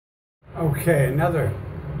Okay, another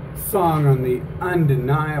song on the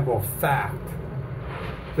undeniable fact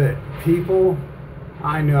that people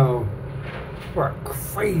I know who are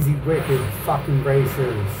crazy, wicked fucking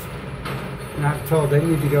racers, and I'm told they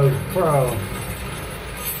need to go pro,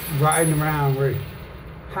 riding around where,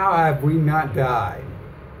 how have we not died?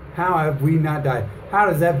 How have we not died? How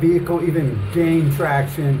does that vehicle even gain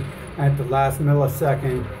traction at the last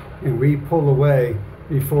millisecond and we pull away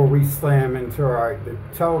before we slam into the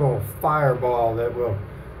total fireball that will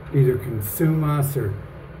either consume us or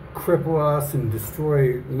cripple us and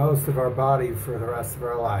destroy most of our body for the rest of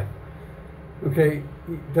our life? Okay,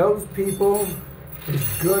 those people, as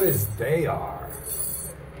good as they are,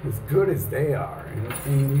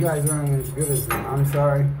 and you guys aren't as good as them, I'm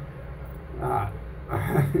sorry.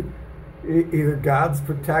 Either God's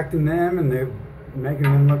protecting them and they're making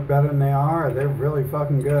them look better than they are, or they're really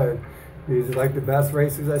fucking good. These are like the best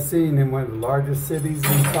racers I've seen in one of the largest cities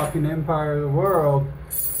in the fucking empire of the world.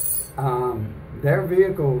 Their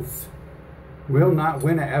vehicles will not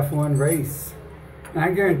win an F1 race. And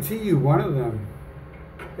I guarantee you one of them,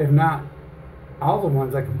 if not all the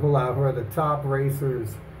ones I can pull out who are the top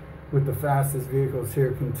racers with the fastest vehicles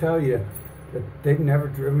here, can tell you that they've never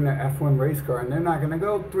driven an F1 race car, and they're not going to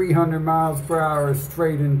go 300 miles per hour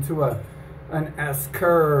straight into an S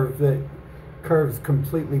curve that curves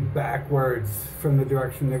completely backwards from the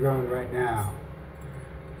direction they're going right now.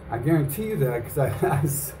 I guarantee you that,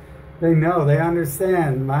 because they know, they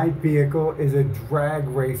understand my vehicle is a drag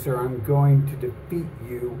racer. I'm going to defeat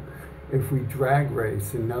you if we drag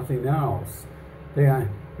race and nothing else. And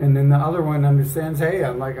then the other one understands, hey,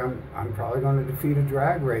 I'm probably going to defeat a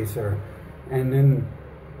drag racer. And then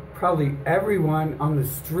probably everyone on the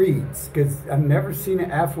streets, because I've never seen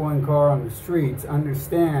an F1 car on the streets,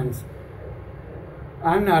 understands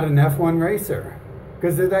I'm not an F1 racer,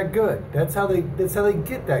 because they're that good. That's how they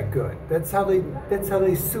get that good. That's how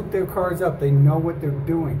they soup their cars up. They know what they're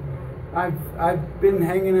doing. I've been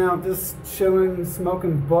hanging out, just chilling,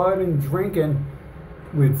 smoking bud and drinking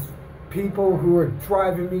with people who are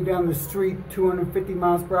driving me down the street 250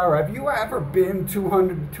 miles per hour. Have you ever been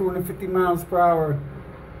 200 to 250 miles per hour?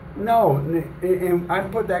 No. And I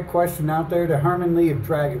put that question out there to Herman Lee of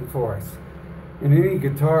Dragon Force. And any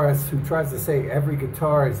guitarist who tries to say every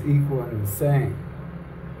guitar is equal and the same.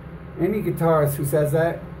 Any guitarist who says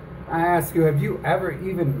that, I ask you, have you ever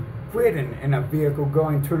even ridden in a vehicle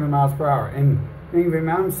going 200 miles per hour? And Ingrid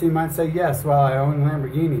Malmsteen might say yes, while I own a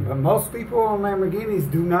Lamborghini. But most people who own Lamborghinis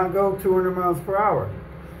do not go 200 miles per hour.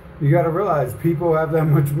 You got to realize people who have that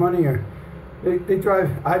much money, they drive.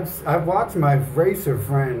 I've watched my racer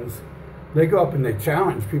friends. They go up and they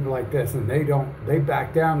challenge people like this, and they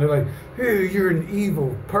back down. They're like, hey, you're an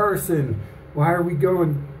evil person. Why are we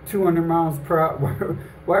going 200 miles per hour?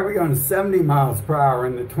 Why are we going 70 miles per hour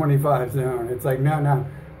in the 25 zone? It's like, no,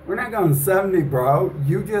 we're not going 70, bro.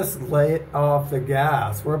 You just lay it off the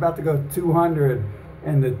gas. We're about to go 200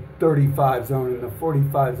 in the 35 zone, in the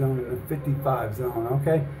 45 zone, in the 55 zone,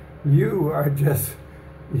 okay? You're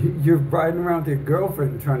riding around with your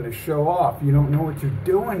girlfriend trying to show off. You don't know what you're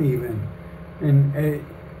doing even. And at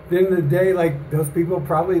the end of the day, like, those people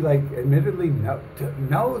probably, like, admittedly know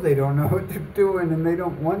they don't know what they're doing, and they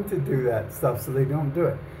don't want to do that stuff, so they don't do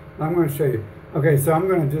it. I'm going to show you. Okay, so I'm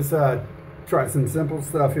going to just try some simple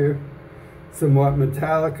stuff here. Some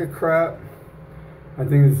Metallica crap. I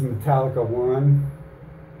think it's Metallica 1.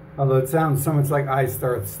 Although it sounds so much like Iced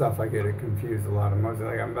Earth stuff, I get it confused a lot. I'm mostly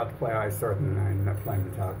like, I'm about to play Iced Earth, and then I end up playing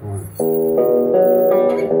Metallica 1.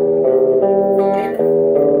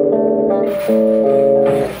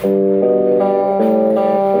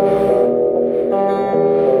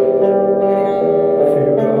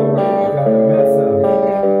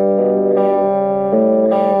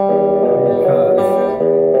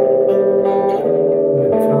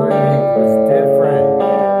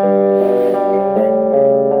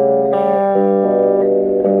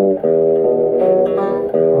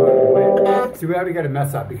 See, we already got to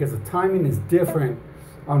mess up because the timing is different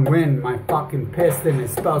on when my fucking piston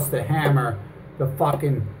is supposed to hammer the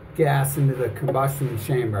fucking gas into the combustion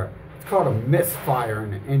chamber. It's called a misfire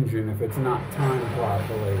in the engine if it's not timed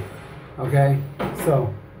properly. Okay?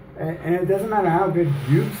 So, and it doesn't matter how good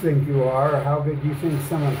you think you are or how good you think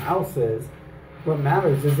someone else is. What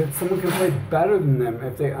matters is that someone can play better than them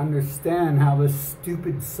if they understand how this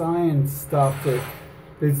stupid science stuff that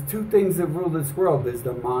there's two things that rule this world. There's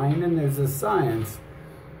the mind and there's the science.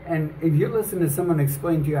 And if you listen to someone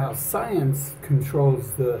explain to you how science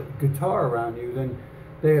controls the guitar around you, then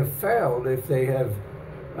they have failed if they have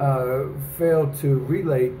failed to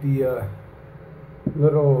relate the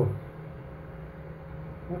little...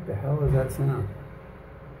 What the hell is that sound?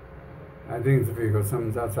 I think it's a vehicle.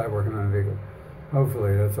 Someone's outside working on a vehicle.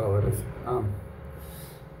 Hopefully, that's all it is.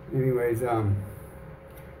 Anyways,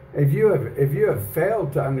 if you have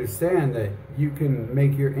failed to understand that you can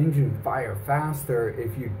make your engine fire faster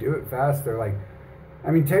if you do it faster, like,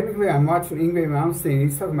 I mean, technically, I'm watching Yngwie Malmsteen.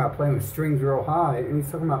 He's talking about playing with strings real high, and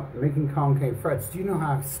he's talking about making concave frets. Do you know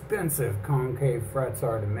how expensive concave frets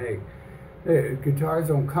are to make? Guitars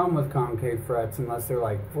don't come with concave frets unless they're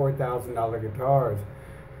like $4,000 guitars.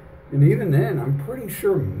 And even then, I'm pretty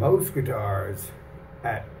sure most guitars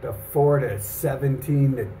at the $4 to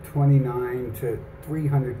 $17 to $29 to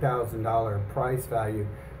 $300,000 price value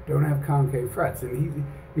don't have concave frets. And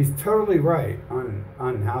he's totally right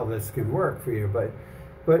on how this can work for you.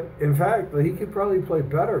 But in fact, he could probably play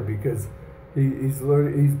better because he's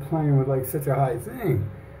playing with like such a high thing.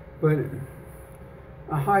 But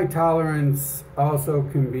a high tolerance also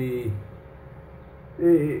can be,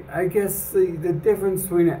 I guess the difference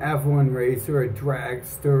between an F1 racer, a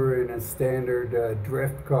dragster, and a standard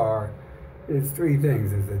drift car is three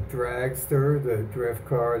things. There's a dragster, the drift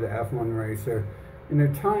car, the F1 racer, and their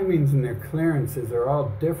timings and their clearances are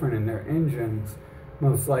all different in their engines,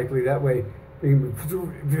 most likely. That way, they can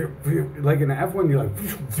be, like in an F1, you're like,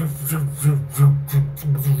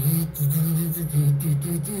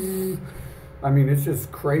 I mean, it's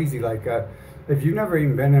just crazy. Like, if you've never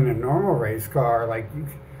even been in a normal race car, like,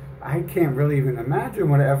 I can't really even imagine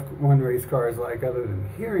what an F1 race car is like other than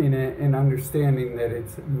hearing it and understanding that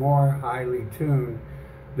it's more highly tuned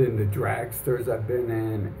than the dragsters I've been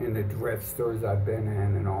in and the driftsters I've been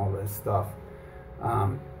in and all this stuff.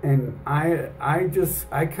 And I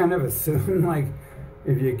kind of assume, like,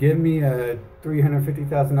 if you give me a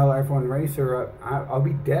 $350,000 F1 racer, I'll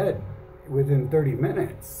be dead within 30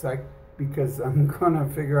 minutes. Because I'm gonna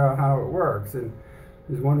figure out how it works, and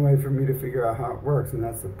there's one way for me to figure out how it works, and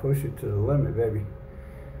that's to push it to the limit, baby.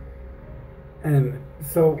 And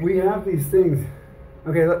so we have these things.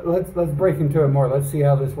 Okay, let's break into it more. Let's see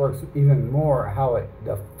how this works even more. How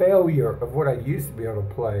the failure of what I used to be able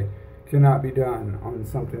to play cannot be done on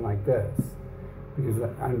something like this, because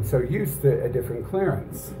I'm so used to a different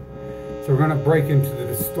clearance. So we're gonna break into the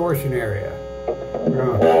distortion area.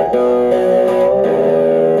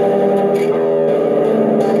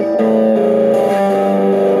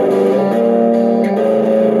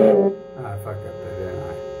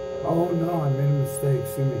 Oh no, I made a mistake.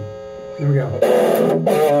 Sue me. Here we go.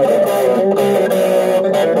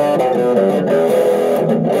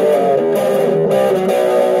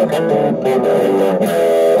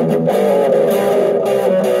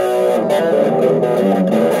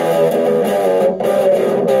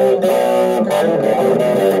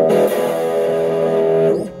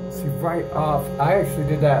 See, right off, I actually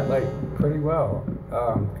did that like pretty well,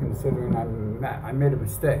 considering I made a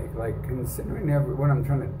mistake. Like, considering what I'm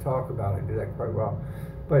trying to talk about, I did that quite well.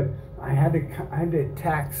 But I had to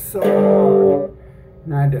attack so hard,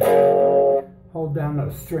 and I had to hold down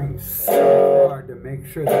those strings so hard to make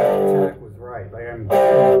sure that attack was right. Like, I'm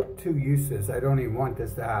too used to this. I don't even want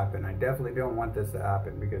this to happen. I definitely don't want this to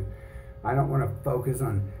happen, because I don't want to focus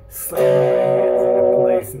on slamming my hands into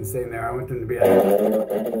place and staying there. I want them to be like,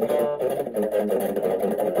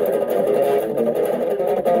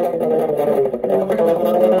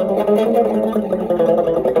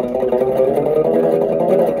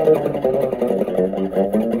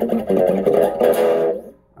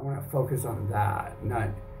 I want to focus on that, not.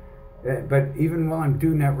 But even while I'm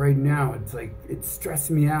doing that right now, it's like, it's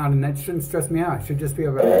stressing me out, and that shouldn't stress me out. I should just be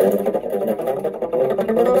able to.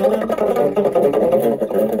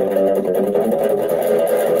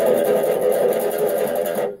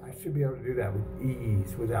 I should be able to do that with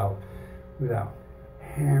ease, without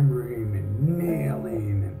hammering and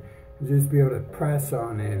nailing, and just be able to press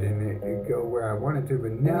on it and it go where I want it to.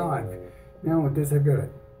 But now with this, I've got to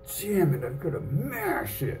jam it. I've got to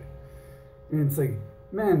mash it, and it's like,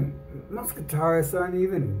 man, most guitarists aren't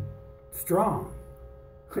even strong.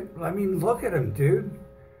 I mean, look at them, dude.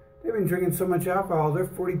 They've been drinking so much alcohol, they're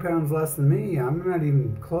 40 pounds less than me. I'm not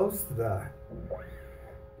even close to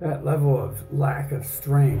that level of lack of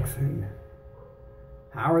strength. And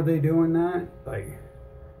how are they doing that? Like,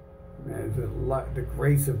 man, the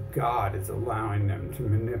grace of God is allowing them to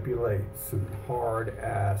manipulate some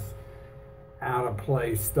hard-ass,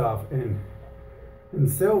 out-of-place stuff. And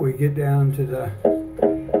still we get down to the...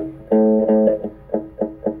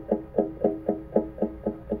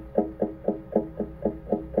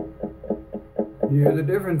 You hear the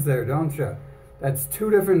difference there, don't you? That's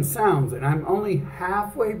two different sounds, and I'm only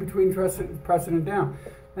halfway between pressing it down.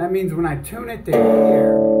 That means when I tune it to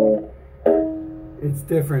here, it's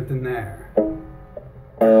different than there.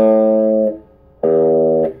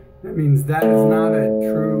 That means that is not a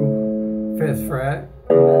true 5th fret,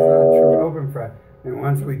 and that's not a true open fret. And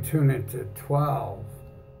once we tune it to 12,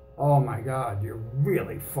 oh my God, you're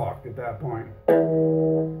really fucked at that point.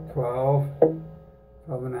 12,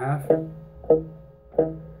 12 and a half.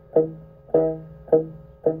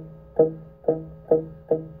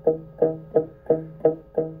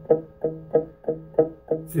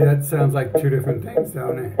 See, that sounds like two different things,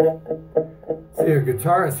 don't it? See, a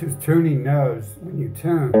guitarist who's tuning knows when you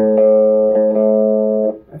tune,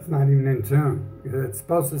 that's not even in tune. It's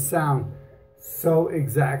supposed to sound so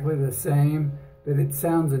exactly the same that it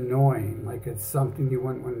sounds annoying, like it's something you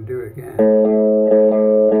wouldn't want to do again.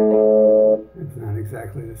 It's not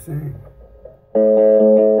exactly the same.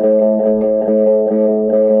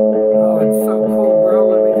 Oh, it's so cool, bro.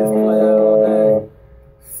 Let me just play that all day.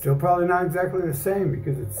 Still probably not exactly the same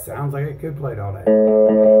because it sounds like it could play it all day.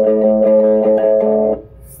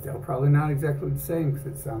 Still probably not exactly the same because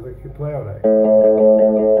it sounds like it could play all day.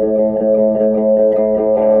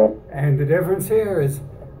 And the difference here is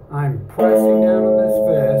I'm pressing down on this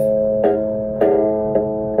 5th.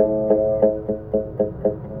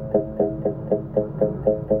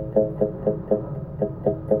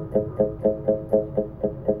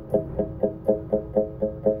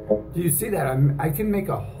 Do you see that? I can make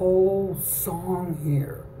a whole song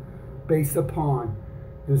here based upon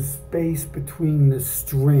the space between the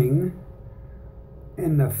string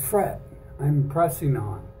and the fret I'm pressing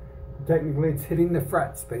on. Technically it's hitting the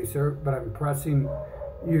fret spacer, but I'm pressing,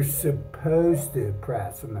 you're supposed to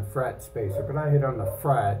press on the fret spacer, but I hit on the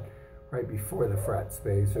fret right before the fret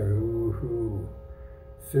spacer. Ooh,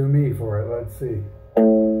 sue me for it, let's see.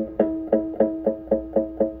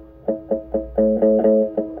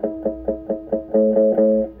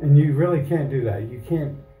 And you really can't do that. You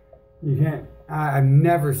can't, I've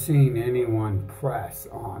never seen anyone press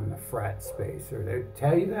on the fret spacer. They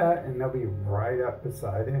tell you that and they'll be right up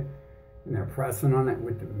beside it and they're pressing on it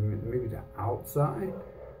with maybe the outside.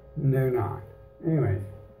 And they're not. Anyways.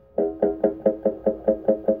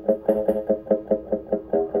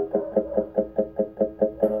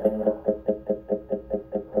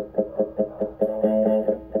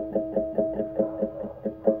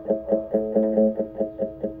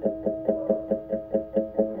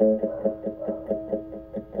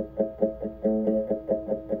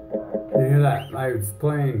 You hear that? I was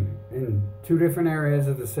playing in 2 different areas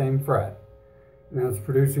of the same fret. And I was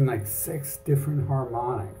producing like 6 different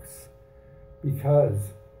harmonics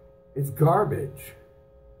because it's garbage.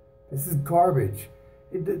 This is garbage.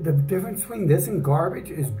 The difference between this and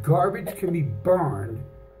garbage is garbage can be burned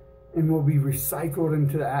and will be recycled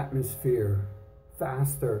into the atmosphere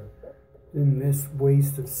faster than this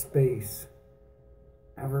waste of space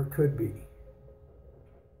ever could be.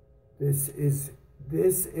 This is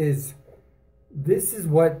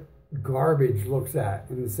what garbage looks at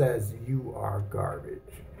and says, you are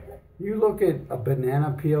garbage. You look at a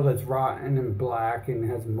banana peel that's rotten and black and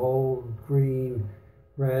has mold, green,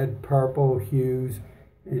 red, purple hues,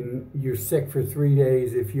 and you're sick for 3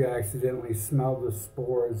 days if you accidentally smell the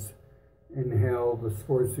spores, inhale the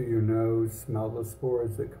spores through your nose, smell the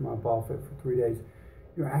spores that come up off it for 3 days.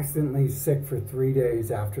 You're accidentally sick for 3 days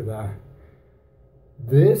after that.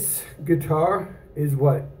 This guitar is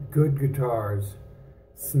what good guitars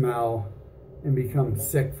smell and become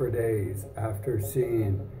sick for days after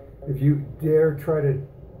seeing. If you dare try to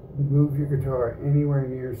move your guitar anywhere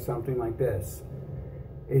near something like this,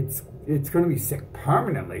 it's going to be sick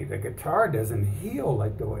permanently. The guitar doesn't heal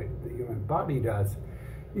like the way the human body does.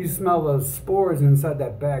 You smell those spores inside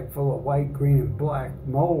that bag full of white, green, and black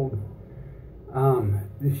mold.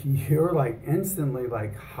 You're like instantly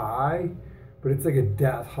like high, but it's like a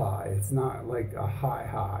death high. It's not like a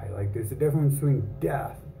high. Like there's a difference between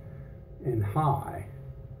death and high.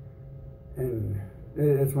 And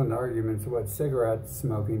it's one of the arguments of what cigarette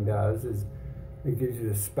smoking does is it gives you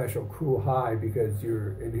this special cool high because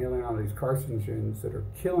you're inhaling all these carcinogens that are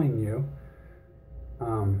killing you.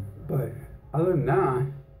 But other than that,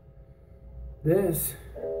 this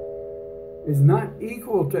is not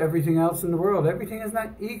equal to everything else in the world. Everything is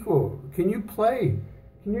not equal. Can you play?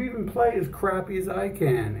 Can you even play as crappy as I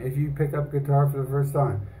can if you pick up guitar for the first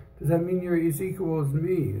time? Does that mean you're as equal as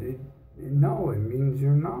me? No, it means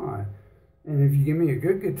you're not. And if you give me a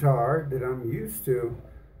good guitar that I'm used to,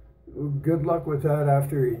 good luck with that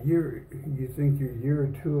after a year. You think your year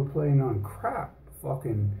or two of playing on crap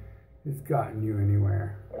fucking has gotten you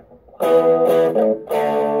anywhere.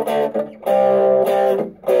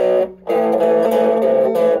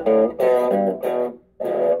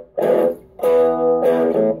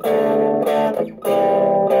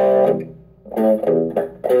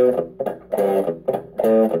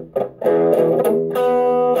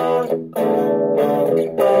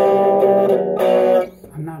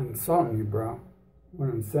 bro. What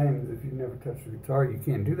I'm saying is if you've never touched a guitar, you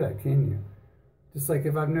can't do that, can you? Just like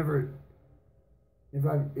if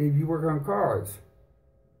you work on cars,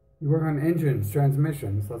 you work on engines,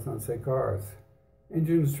 transmissions, let's not say cars.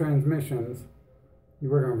 Engines, transmissions, you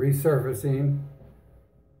work on resurfacing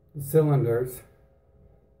the cylinders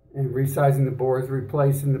and resizing the bores,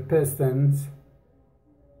 replacing the pistons,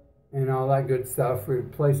 and all that good stuff,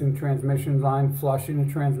 replacing transmission line, flushing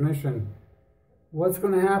the transmission. What's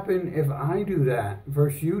going to happen if I do that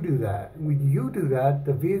versus you do that? When you do that,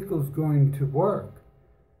 the vehicle's going to work,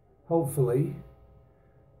 hopefully.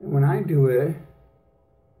 And when I do it,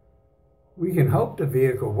 we can hope the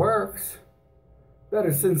vehicle works.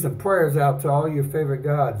 Better send some prayers out to all your favorite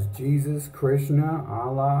gods. Jesus, Krishna,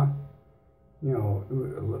 Allah. You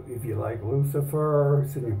know, if you like Lucifer,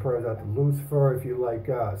 send your prayers out to Lucifer. If you like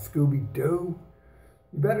Scooby-Doo,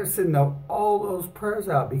 you better send all those prayers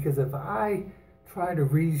out, because if I try to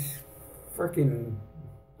frickin'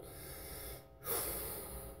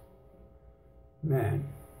 man,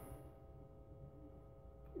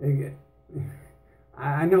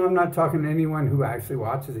 I know I'm not talking to anyone who actually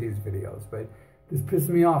watches these videos, but this pisses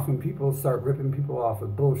me off when people start ripping people off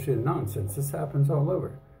with bullshit nonsense. This happens all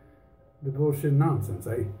over. The bullshit nonsense.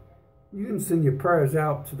 You can send your prayers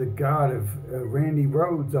out to the God of Randy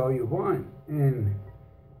Rhodes all you want, and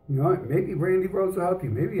you know what? Maybe Randy Rhodes will help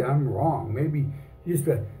you. Maybe I'm wrong. Maybe you just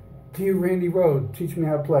be like, "Dear Randy Rhodes, teach me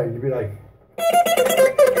how to play." And you'd be like,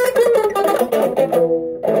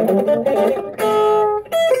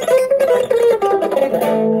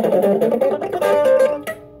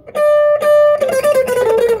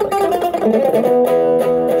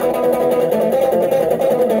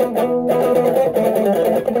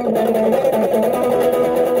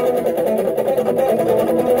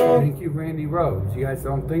 you guys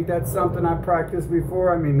don't think that's something I practiced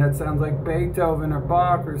before? I mean, that sounds like Beethoven or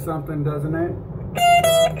Bach or something, doesn't it?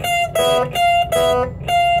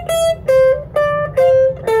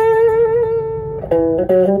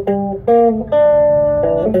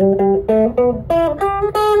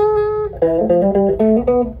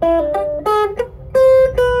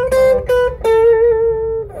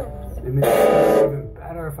 And it'd be even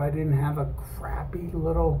better if I didn't have a crappy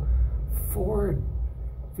little Ford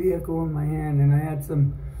vehicle in my hand, and I had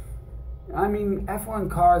some, I mean, F1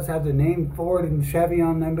 cars have the name Ford and Chevy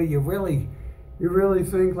on them, but you really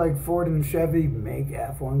think like Ford and Chevy make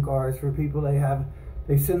F1 cars for people?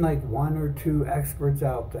 They send like 1 or 2 experts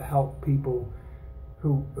out to help people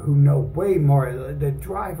who know way more. The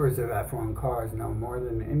drivers of F1 cars know more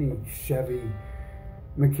than any Chevy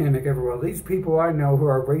mechanic ever will. These people I know who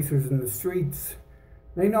are racers in the streets,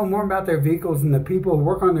 they know more about their vehicles than the people who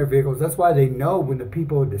work on their vehicles. That's why they know when the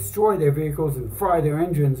people destroy their vehicles and fry their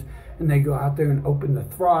engines, and they go out there and open the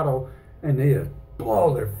throttle and they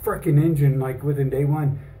blow their frickin' engine like within day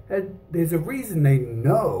one. There's a reason they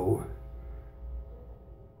know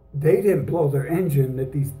they didn't blow their engine,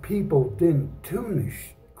 that these people didn't tune this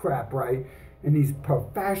crap right. And these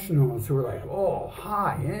professionals who are like, oh,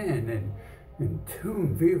 high end and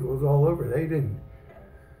tune vehicles all over, they didn't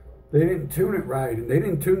tune it right, and they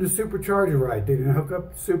didn't tune the supercharger right. They didn't hook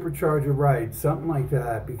up the supercharger right, something like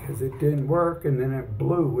that, because it didn't work, and then it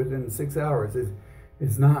blew within 6 hours.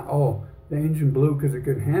 It's not, oh, the engine blew because it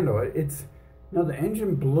couldn't handle it. No, the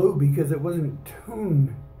engine blew because it wasn't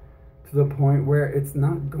tuned to the point where it's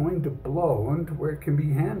not going to blow and to where it can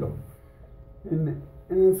be handled. And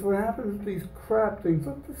that's what happens with these crap things.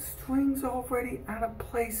 Look, the string's already out of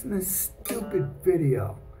place in this stupid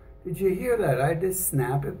video. Did you hear that? I had to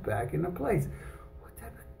snap it back into place. What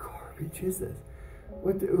type of garbage is this?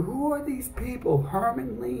 Who are these people?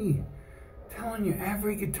 Herman Lee telling you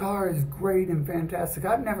every guitar is great and fantastic.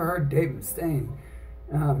 I've never heard Dave Mustaine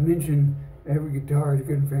mention every guitar is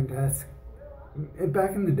good and fantastic.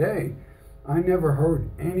 Back in the day, I never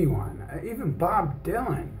heard anyone, even Bob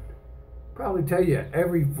Dylan, probably tell you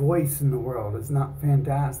every voice in the world is not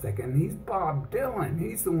fantastic. And he's Bob Dylan.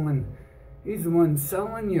 He's the one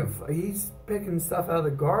selling you. He's picking stuff out of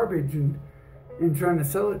the garbage and trying to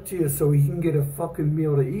sell it to you so he can get a fucking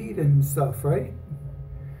meal to eat and stuff, right?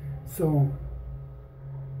 So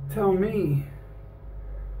tell me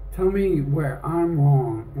where I'm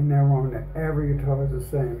wrong and they're wrong, that every guitar is the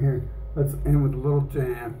same. Here, let's end with a little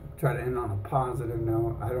jam. Try to end on a positive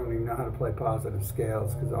note. I don't even know how to play positive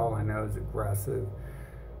scales because all I know is aggressive,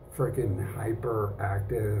 freaking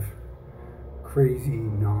hyperactive, crazy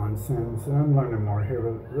nonsense. And I'm learning more here,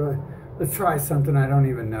 but really, let's try something I don't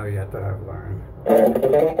even know yet that I've learned.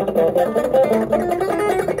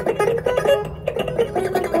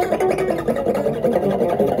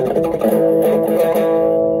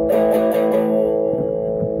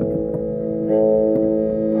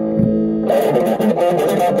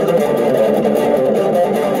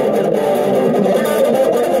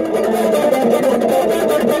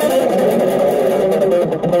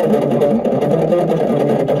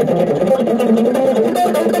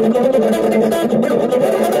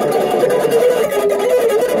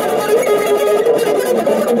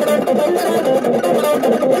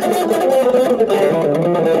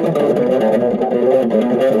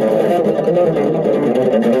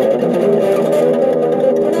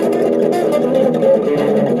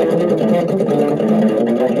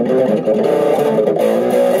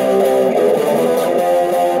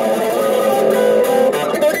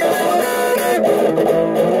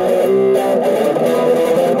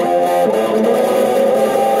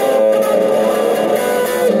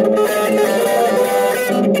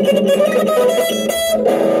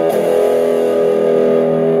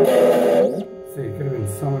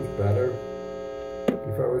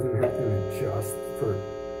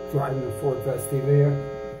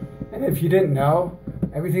 If you didn't know,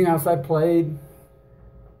 everything else I played,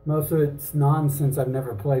 most of it's nonsense I've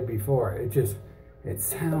never played before. It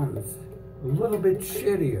sounds a little bit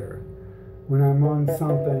shittier when I'm on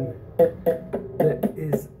something that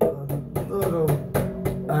is a little,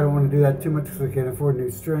 I don't want to do that too much because I can't afford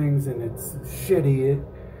new strings and it's shitty.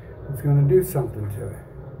 It's going to do something to it.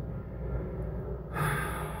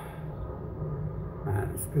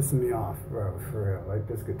 Man, it's pissing me off, bro, for real. Like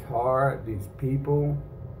this guitar, these people,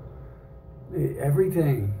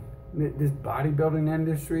 everything. This bodybuilding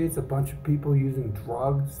industry, it's a bunch of people using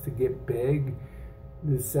drugs to get big.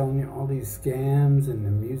 They're selling you all these scams. In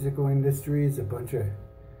the musical industry, it's a bunch of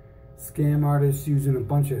scam artists using a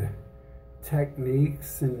bunch of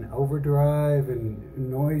techniques and overdrive and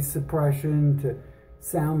noise suppression to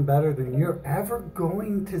sound better than you're ever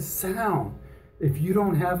going to sound. If you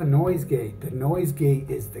don't have a noise gate, the noise gate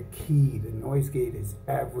is the key. The noise gate is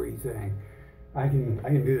everything. I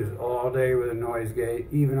can do this all day with a noise gate,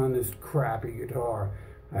 even on this crappy guitar.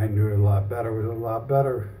 I can do it a lot better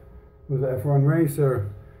with the F1 Racer,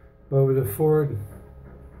 but with a Ford.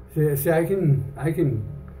 See, I can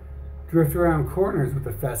drift around corners with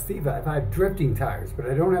the Festiva if I have drifting tires, but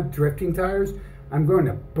I don't have drifting tires. I'm going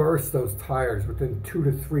to burst those tires within 2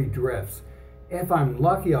 to 3 drifts. If I'm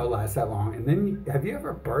lucky, I'll last that long. And then, have you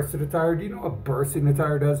ever bursted a tire? Do you know what bursting a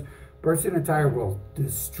tire does? Bursting a tire will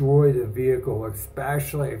destroy the vehicle,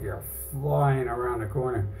 especially if you're flying around a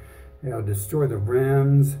corner. It'll destroy the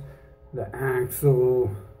rims, the axle.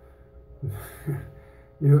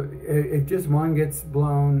 If just one gets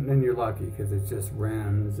blown, then you're lucky because it's just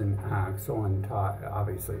rims and axle and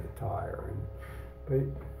obviously the tire. But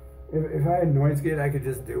if I had noise gate, I could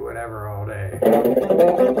just do whatever all day.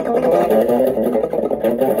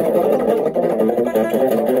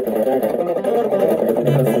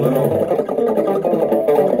 This little,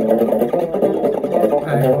 I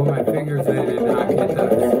put my fingers in and not get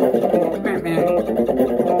those.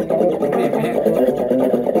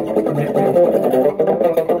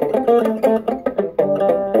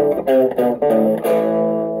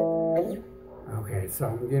 Okay, so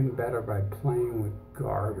I'm getting better by playing with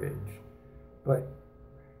garbage, but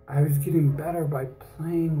I was getting better by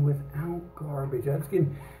playing without garbage.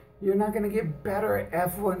 You're not going to get better at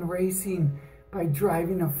F1 racing by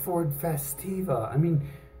driving a Ford Festiva. I mean,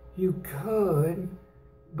 you could,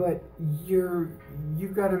 but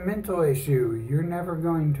you've got a mental issue. You're never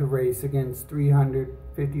going to race against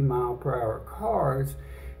 350 mile per hour cars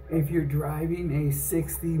if you're driving a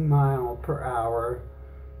 60 mile per hour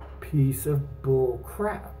piece of bull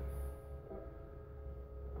crap.